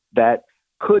rule that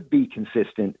could be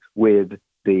consistent with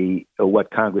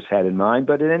what Congress had in mind.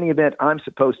 But in any event, I'm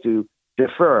supposed to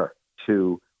defer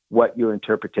to what your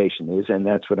interpretation is, and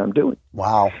that's what I'm doing.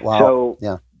 Wow. So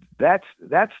yeah, that's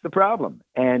the problem,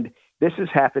 and this is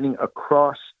happening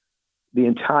across the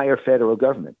entire federal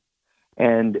government.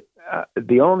 And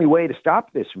the only way to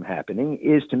stop this from happening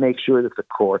is to make sure that the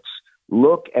courts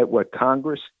look at what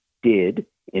Congress did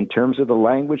in terms of the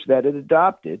language that it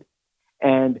adopted,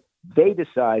 and they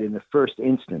decide in the first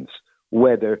instance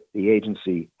whether the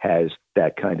agency has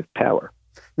that kind of power.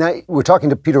 Now, we're talking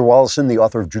to Peter Wallison, the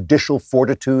author of Judicial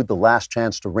Fortitude, The Last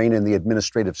Chance to Reign in the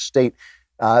Administrative State.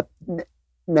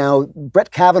 Now,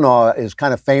 Brett Kavanaugh is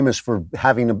kind of famous for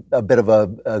having a bit of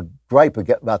a gripe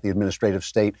about the administrative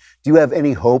state. Do you have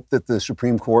any hope that the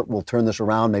Supreme Court will turn this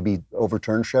around, maybe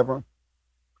overturn Chevron?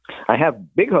 I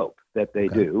have big hope that they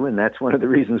do, and that's one of the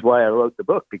reasons why I wrote the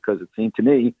book, because it seemed to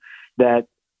me that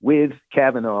with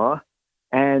Kavanaugh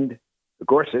and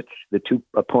Gorsuch, the two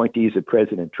appointees of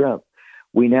President Trump,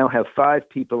 we now have 5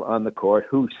 people on the court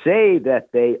who say that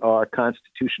they are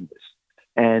constitutionalists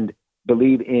and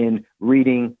believe in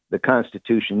reading the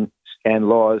Constitution and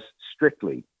laws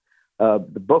strictly.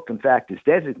 The book, in fact, is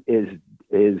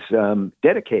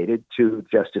dedicated to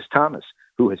Justice Thomas,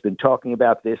 who has been talking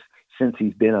about this since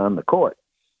he's been on the court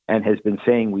and has been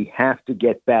saying we have to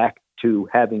get back to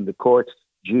having the courts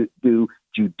do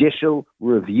judicial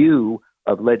review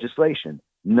of legislation,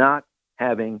 not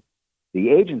having the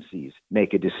agencies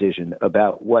make a decision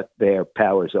about what their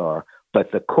powers are,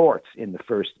 but the courts in the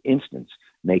first instance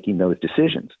making those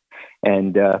decisions.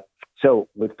 And so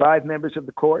with 5 members of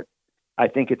the court, I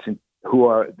think who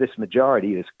are this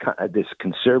majority, this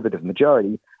conservative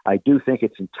majority, I do think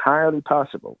it's entirely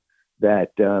possible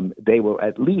that they will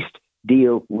at least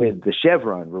deal with the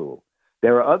Chevron rule.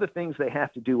 There are other things they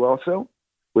have to do also,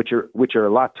 which are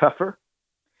a lot tougher,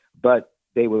 but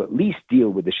they will at least deal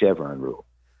with the Chevron rule.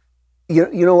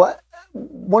 You know what?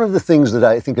 One of the things that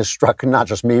I think has struck not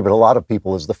just me, but a lot of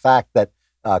people is the fact that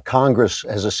Congress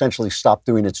has essentially stopped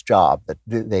doing its job, that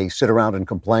they sit around and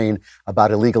complain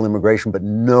about illegal immigration, but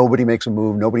nobody makes a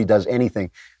move, nobody does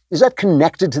anything. Is that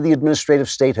connected to the administrative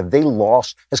state? Have they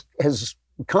lost, has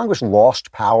Congress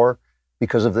lost power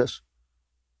because of this?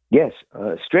 Yes.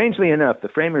 Strangely enough, the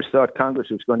framers thought Congress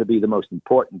was going to be the most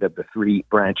important of the 3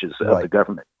 branches of the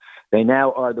government. They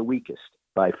now are the weakest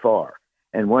by far.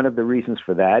 And one of the reasons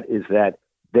for that is that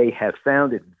they have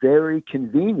found it very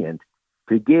convenient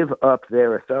to give up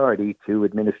their authority to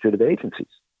administrative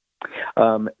agencies.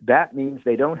 That means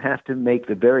they don't have to make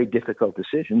the very difficult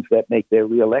decisions that make their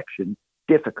reelection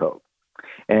difficult.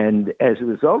 And as a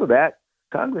result of that,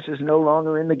 Congress is no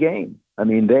longer in the game. I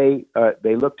mean, they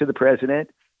look to the president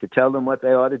to tell them what they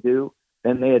ought to do.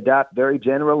 Then they adopt very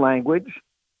general language,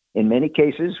 in many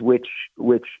cases, which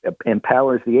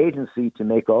empowers the agency to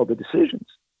make all the decisions.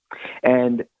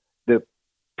 And the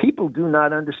people do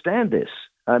not understand this.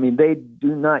 I mean, they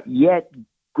do not yet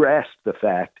grasp the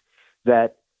fact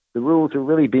that the rules are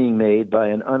really being made by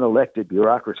an unelected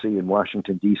bureaucracy in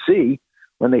Washington, D.C.,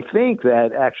 when they think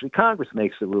that actually Congress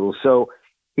makes the rules. So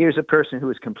here's a person who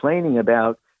is complaining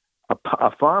about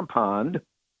a farm pond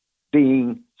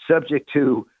being subject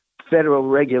to federal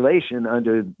regulation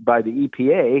by the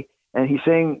EPA, and he's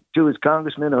saying to his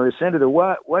congressman or his senator,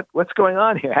 what's going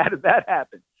on here? How did that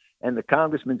happen? And the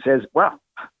congressman says, well,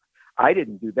 I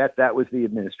didn't do that. That was the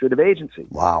administrative agency.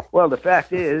 Wow. Well, the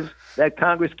fact is that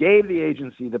Congress gave the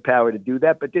agency the power to do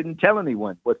that, but didn't tell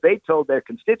anyone. What they told their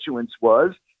constituents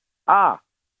was,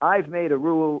 I've made a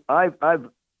rule, I've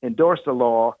endorsed a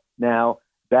law now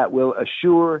that will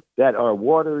assure that our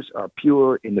waters are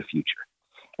pure in the future.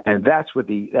 And that's what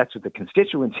the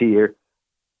constituents hear.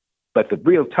 But the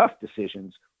real tough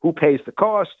decisions, who pays the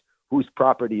cost, whose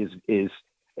property is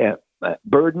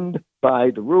burdened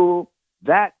by the rule,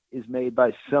 that is made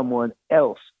by someone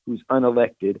else who's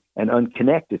unelected and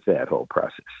unconnected to that whole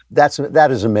process.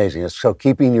 That is amazing. So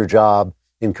keeping your job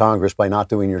in Congress by not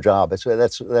doing your job,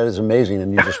 that is amazing,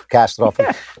 and you just cast it off.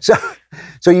 Yeah.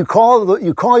 So you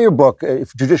call your book,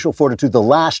 Judicial Fortitude, The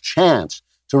Last Chance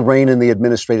to Reign in the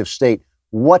Administrative State.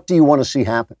 What do you want to see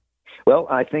happen? Well,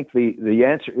 I think the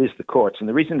answer is the courts. And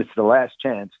the reason it's the last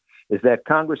chance is that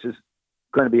Congress is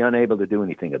going to be unable to do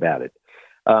anything about it.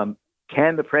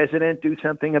 Can the president do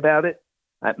something about it?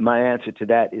 My answer to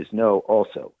that is no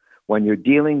also. When you're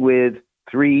dealing with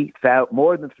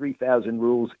more than 3,000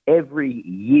 rules every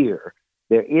year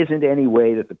there isn't any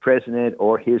way that the president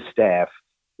or his staff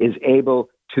is able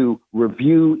to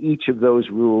review each of those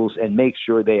rules and make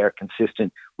sure they are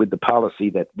consistent with the policy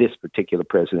that this particular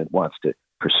president wants to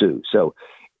pursue. So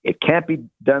it can't be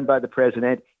done by the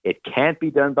president. It can't be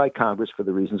done by Congress for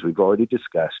the reasons we've already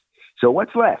discussed. So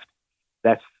what's left?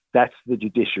 That's the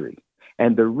judiciary.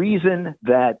 And the reason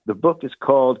that the book is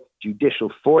called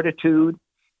Judicial Fortitude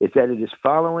is that it is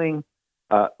following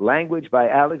language by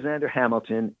Alexander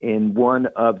Hamilton in one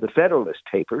of the Federalist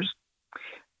Papers,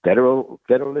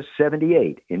 Federalist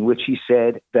 78, in which he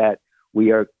said that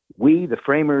we, the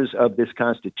framers of this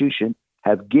Constitution,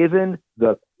 have given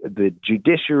the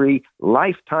judiciary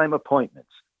lifetime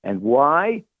appointments. And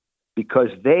why? Because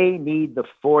they need the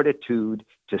fortitude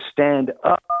to stand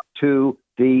up to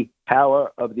the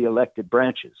power of the elected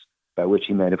branches, by which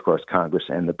he meant, of course, Congress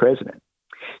and the president.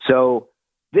 So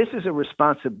this is a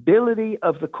responsibility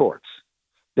of the courts.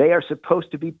 They are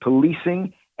supposed to be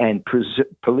policing and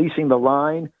policing the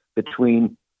line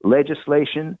between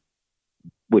legislation,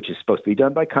 which is supposed to be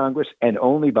done by Congress and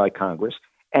only by Congress,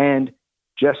 and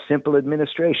just simple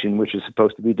administration, which is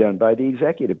supposed to be done by the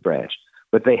executive branch.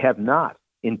 But they have not,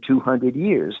 in 200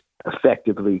 years,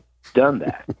 effectively done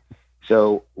that.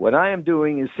 So what I am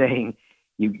doing is saying,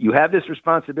 you have this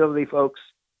responsibility, folks,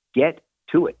 get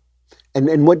to it.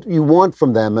 And what you want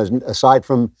from them, aside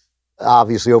from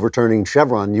obviously overturning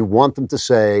Chevron, you want them to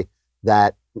say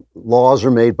that laws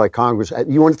are made by Congress.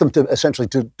 You want them to essentially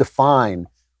to define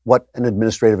what an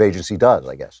administrative agency does,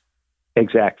 I guess.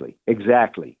 Exactly.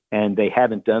 And they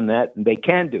haven't done that, and they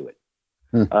can do it.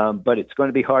 But it's going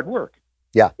to be hard work.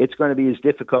 Yeah. It's going to be as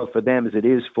difficult for them as it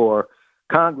is for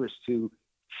Congress to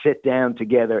sit down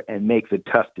together and make the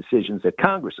tough decisions that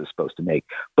Congress is supposed to make.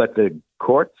 But the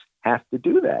courts have to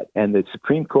do that. And the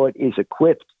Supreme Court is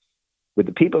equipped, with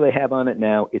the people they have on it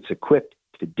now, it's equipped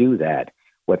to do that.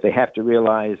 What they have to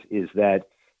realize is that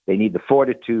they need the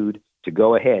fortitude to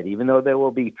go ahead, even though there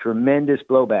will be tremendous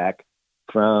blowback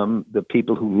from the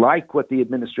people who like what the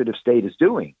administrative state is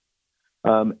doing.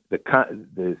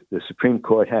 The Supreme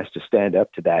Court has to stand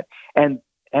up to that. And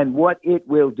what it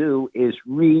will do is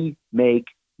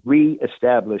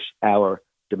reestablish our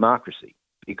democracy,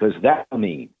 because that will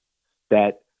mean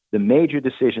that the major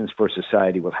decisions for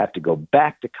society will have to go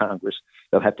back to Congress.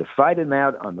 They'll have to fight them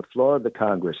out on the floor of the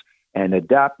Congress and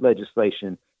adopt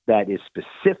legislation that is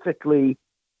specifically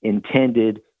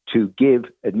intended to give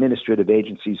administrative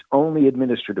agencies only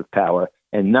administrative power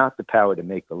and not the power to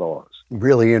make the laws.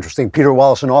 Really interesting. Peter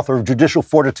Wallison, author of Judicial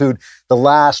Fortitude, The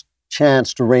Last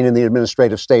Chance to Reign in the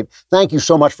Administrative State. Thank you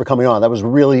so much for coming on. That was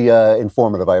really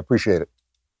informative. I appreciate it.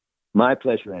 My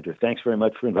pleasure, Andrew. Thanks very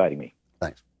much for inviting me.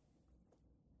 Thanks.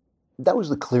 That was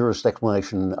the clearest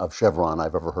explanation of Chevron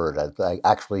I've ever heard. I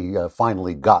actually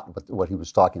finally got what he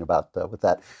was talking about with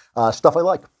that. Stuff I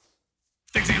like.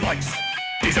 Things he likes.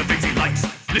 These are things he likes.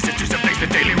 Listen to some things the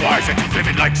Daily Wire and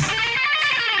Vivid likes.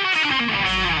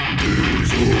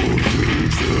 These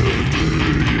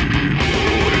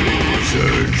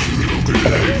are things the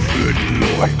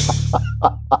Daily Wire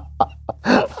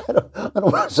I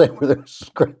don't want to say where they're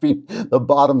scraping the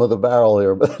bottom of the barrel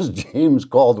here, but it's James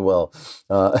Caldwell.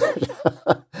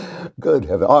 Good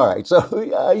heaven. All right.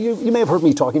 So you may have heard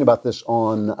me talking about this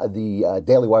on the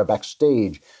Daily Wire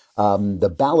Backstage.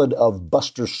 The Ballad of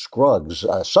Buster Scruggs.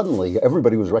 Suddenly,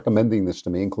 everybody was recommending this to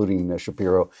me, including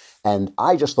Shapiro, and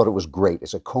I just thought it was great.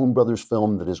 It's a Coen Brothers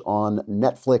film that is on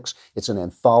Netflix. It's an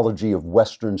anthology of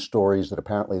Western stories that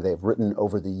apparently they've written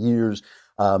over the years.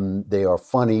 They are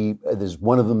funny. There's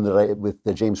one of them with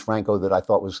James Franco that I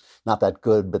thought was not that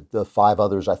good, but the 5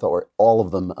 others I thought were all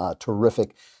of them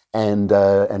terrific.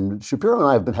 And Shapiro and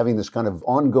I have been having this kind of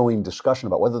ongoing discussion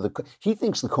about whether he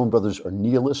thinks the Coen Brothers are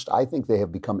nihilist. I think they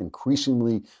have become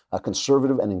increasingly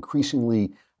conservative and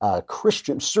increasingly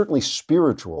Christian, certainly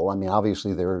spiritual. I mean,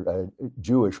 obviously they're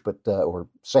Jewish, but or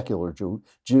secular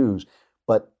Jews.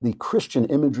 But the Christian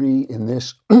imagery in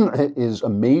this is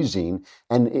amazing.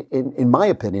 And in my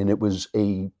opinion, it was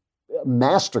a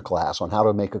masterclass on how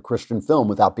to make a Christian film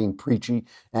without being preachy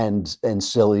and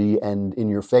silly and in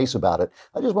your face about it.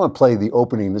 I just want to play the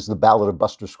opening. This is the Ballad of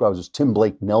Buster Scruggs. It's Tim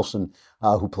Blake Nelson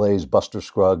who plays Buster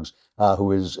Scruggs,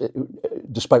 who is,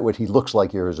 despite what he looks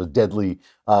like here, is a deadly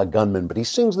gunman. But he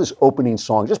sings this opening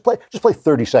song. Just play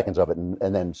 30 seconds of it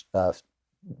and then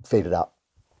fade it out.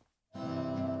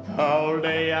 All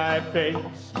day I face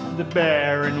the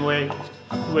barren waste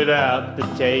without the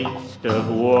taste of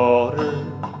water,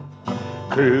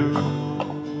 true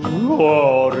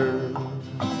water.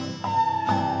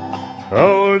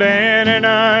 Old Ann and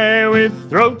I with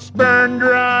throats burned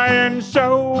dry and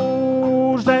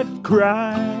souls that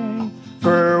cry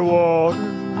for water,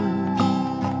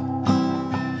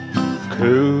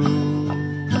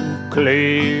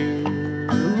 clear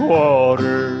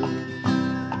water.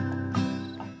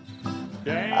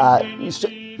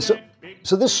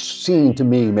 So this scene to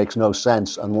me makes no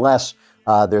sense unless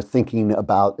they're thinking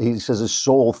about, he says his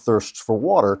soul thirsts for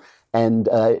water. And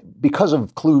because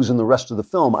of clues in the rest of the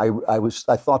film,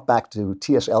 I thought back to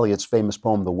T.S. Eliot's famous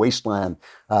poem, The Wasteland,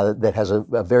 that has a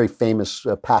very famous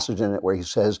passage in it where he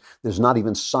says, "There's not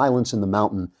even silence in the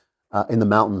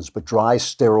mountains, but dry,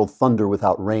 sterile thunder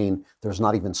without rain. There's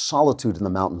not even solitude in the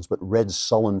mountains, but red,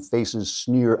 sullen faces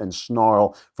sneer and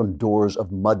snarl from doors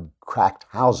of mud-cracked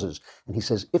houses." And he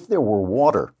says, if there were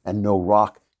water and no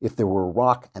rock, if there were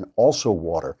rock and also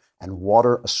water, and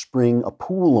water, a spring, a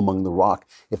pool among the rock,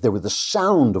 if there were the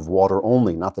sound of water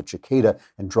only, not the cicada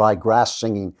and dry grass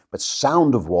singing, but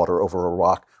sound of water over a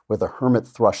rock where the hermit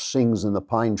thrush sings in the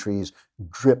pine trees,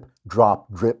 drip,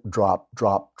 drop, drip, drop,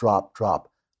 drop, drop, drop.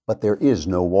 But there is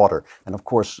no water. And of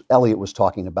course, Eliot was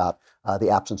talking about the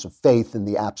absence of faith and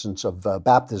the absence of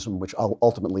baptism, which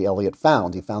ultimately Eliot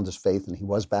found. He found his faith, and he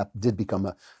did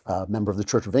become a member of the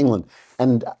Church of England.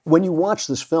 And when you watch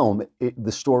this film,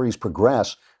 the stories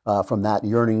progress from that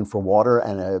yearning for water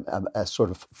and a sort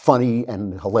of funny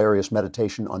and hilarious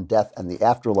meditation on death and the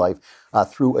afterlife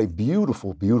through a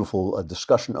beautiful, beautiful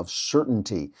discussion of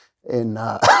certainty in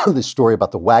this story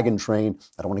about the wagon train.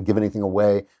 I don't want to give anything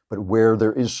away, but where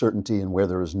there is certainty and where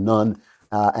there is none.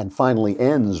 And finally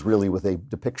ends really with a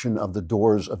depiction of the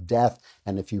doors of death.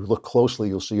 And if you look closely,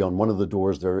 you'll see on one of the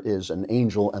doors there is an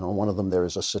angel, and on one of them there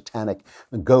is a satanic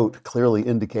goat, clearly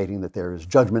indicating that there is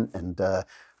judgment and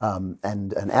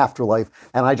an afterlife.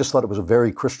 And I just thought it was a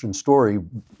very Christian story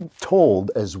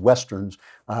told as Westerns.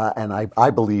 And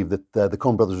I believe that the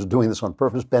Coen brothers are doing this on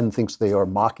purpose. Ben thinks they are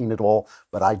mocking it all,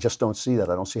 but I just don't see that.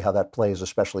 I don't see how that plays,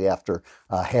 especially after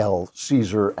Hail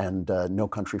Caesar and No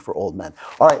Country for Old Men.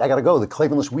 All right, I got to go. The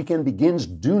Klavanless weekend begins.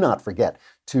 Do not forget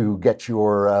to get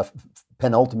your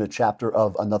penultimate chapter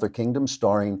of Another Kingdom,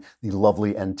 starring the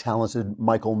lovely and talented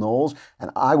Michael Knowles.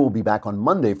 And I will be back on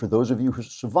Monday. For those of you who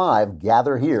survive,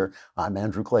 gather here. I'm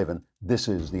Andrew Klavan. This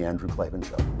is The Andrew Klavan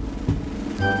Show.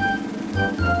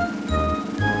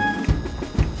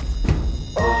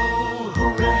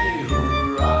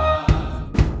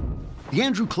 The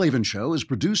Andrew Klavan Show is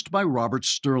produced by Robert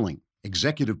Sterling.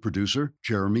 Executive producer,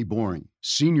 Jeremy Boring.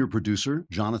 Senior producer,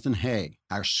 Jonathan Hay.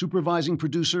 Our supervising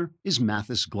producer is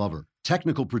Mathis Glover.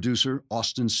 Technical producer,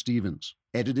 Austin Stevens.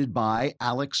 Edited by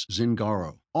Alex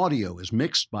Zingaro. Audio is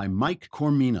mixed by Mike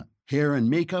Cormina. Hair and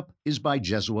makeup is by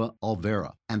Jesua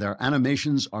Alvera. And our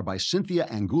animations are by Cynthia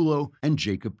Angulo and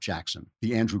Jacob Jackson.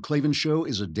 The Andrew Klavan Show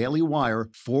is a Daily Wire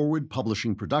Forward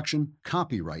Publishing production.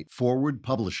 Copyright Forward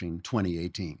Publishing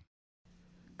 2018.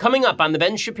 Coming up on The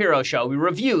Ben Shapiro Show, we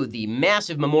review the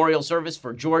massive memorial service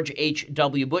for George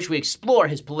H.W. Bush. We explore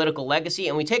his political legacy,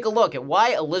 and we take a look at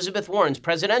why Elizabeth Warren's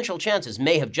presidential chances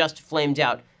may have just flamed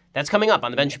out. That's coming up on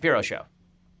The Ben Shapiro Show.